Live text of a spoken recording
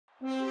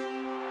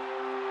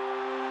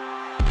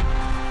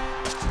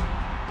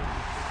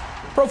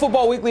Pro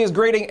Football Weekly is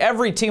grading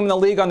every team in the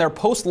league on their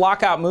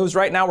post-lockout moves.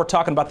 Right now we're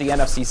talking about the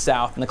NFC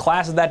South. And the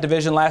class of that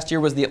division last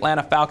year was the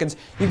Atlanta Falcons.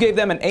 You gave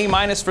them an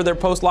A- for their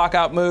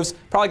post-lockout moves.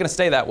 Probably going to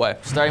stay that way.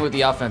 Starting with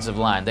the offensive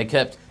line. They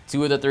kept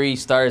 2 of the 3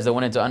 starters that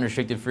went into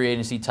unrestricted free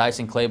agency,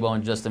 Tyson Clabo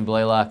and Justin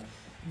Blaylock.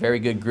 Very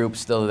good group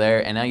still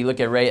there. And now you look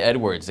at Ray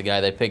Edwards, the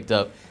guy they picked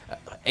up.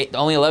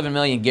 Only $11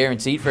 million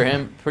guaranteed for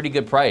him. Pretty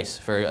good price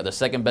for the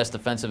second best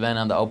defensive end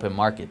on the open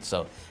market.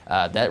 So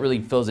that really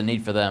fills a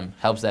need for them,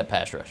 helps that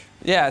pass rush.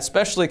 Yeah,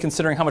 especially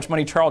considering how much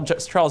money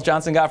Charles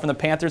Johnson got from the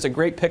Panthers. A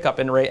great pickup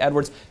in Ray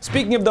Edwards.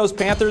 Speaking of those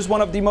Panthers,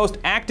 one of the most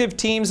active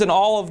teams in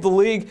all of the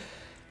league.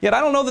 Yet I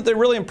don't know that they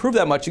really improved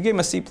that much. You gave him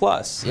a C+.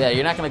 Yeah,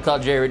 you're not going to call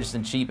Jerry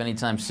Richardson cheap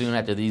anytime soon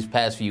after these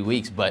past few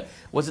weeks, but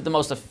was it the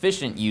most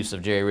efficient use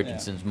of Jerry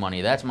Richardson's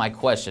money? That's my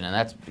question, and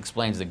that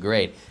explains the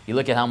grade. You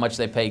look at how much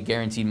they paid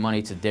guaranteed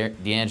money to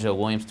D'Angelo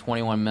Williams,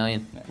 $21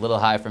 million, a little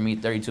high for me,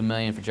 $32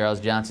 million for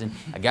Charles Johnson,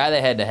 a guy they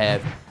had to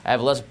have. I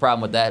have less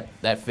problem with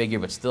that figure,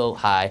 but still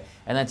high.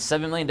 And then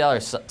 $7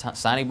 million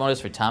signing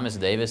bonus for Thomas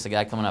Davis, a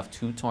guy coming off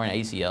 2 torn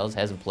ACLs,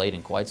 hasn't played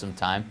in quite some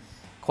time.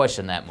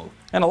 Question that move.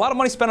 And a lot of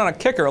money spent on a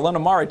kicker, Olin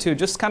Kreutz, too.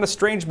 Just kind of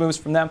strange moves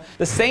from them.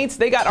 The Saints,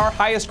 they got our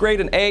highest grade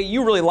in A.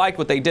 You really liked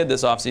what they did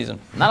this offseason.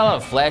 Not a lot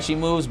of flashy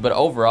moves, but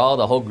overall,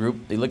 the whole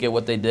group, they look at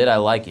what they did, I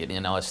like it. You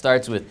know, it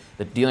starts with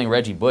dealing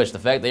Reggie Bush. The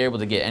fact they were able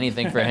to get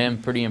anything for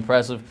him, pretty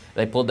impressive.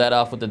 They pulled that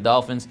off with the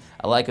Dolphins.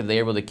 I like that they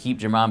were able to keep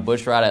Jermon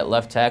Bushrod at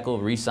left tackle,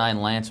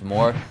 re-sign Lance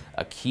Moore,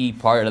 a key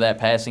part of that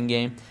passing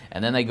game.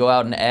 And then they go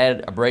out and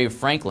add Aubrayo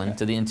Franklin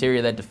to the interior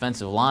of that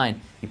defensive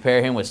line. You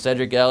pair him with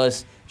Cedric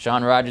Ellis.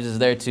 Sean Rogers is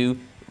there, too.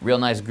 Real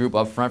nice group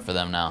up front for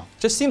them now.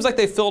 Just seems like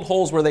they filled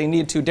holes where they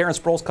need to. Darren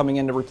Sproles coming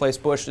in to replace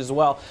Bush as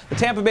well. The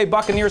Tampa Bay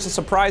Buccaneers, a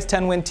surprise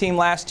 10-win team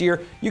last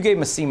year. You gave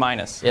them a C-.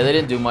 Yeah, they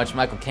didn't do much.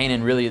 Michael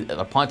Kanan, really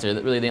a punter,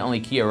 really the only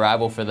key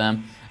arrival for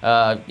them.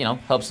 You know,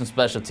 helps some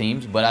special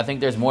teams, but I think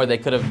there's more they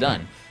could have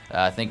done.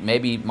 I think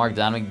maybe Mark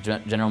Donovan,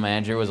 general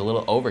manager, was a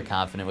little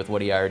overconfident with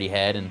what he already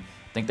had, and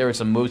I think there were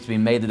some moves to be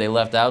made that they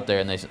left out there,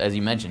 and they, as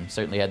you mentioned,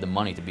 certainly had the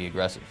money to be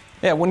aggressive.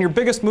 Yeah, when your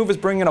biggest move is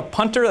bringing in a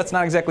punter, that's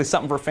not exactly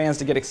something for fans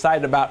to get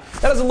excited about.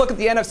 That is a look at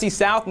the NFC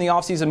South and the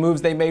offseason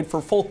moves they made.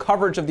 For full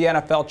coverage of the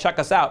NFL, check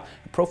us out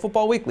at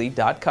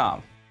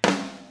ProFootballWeekly.com.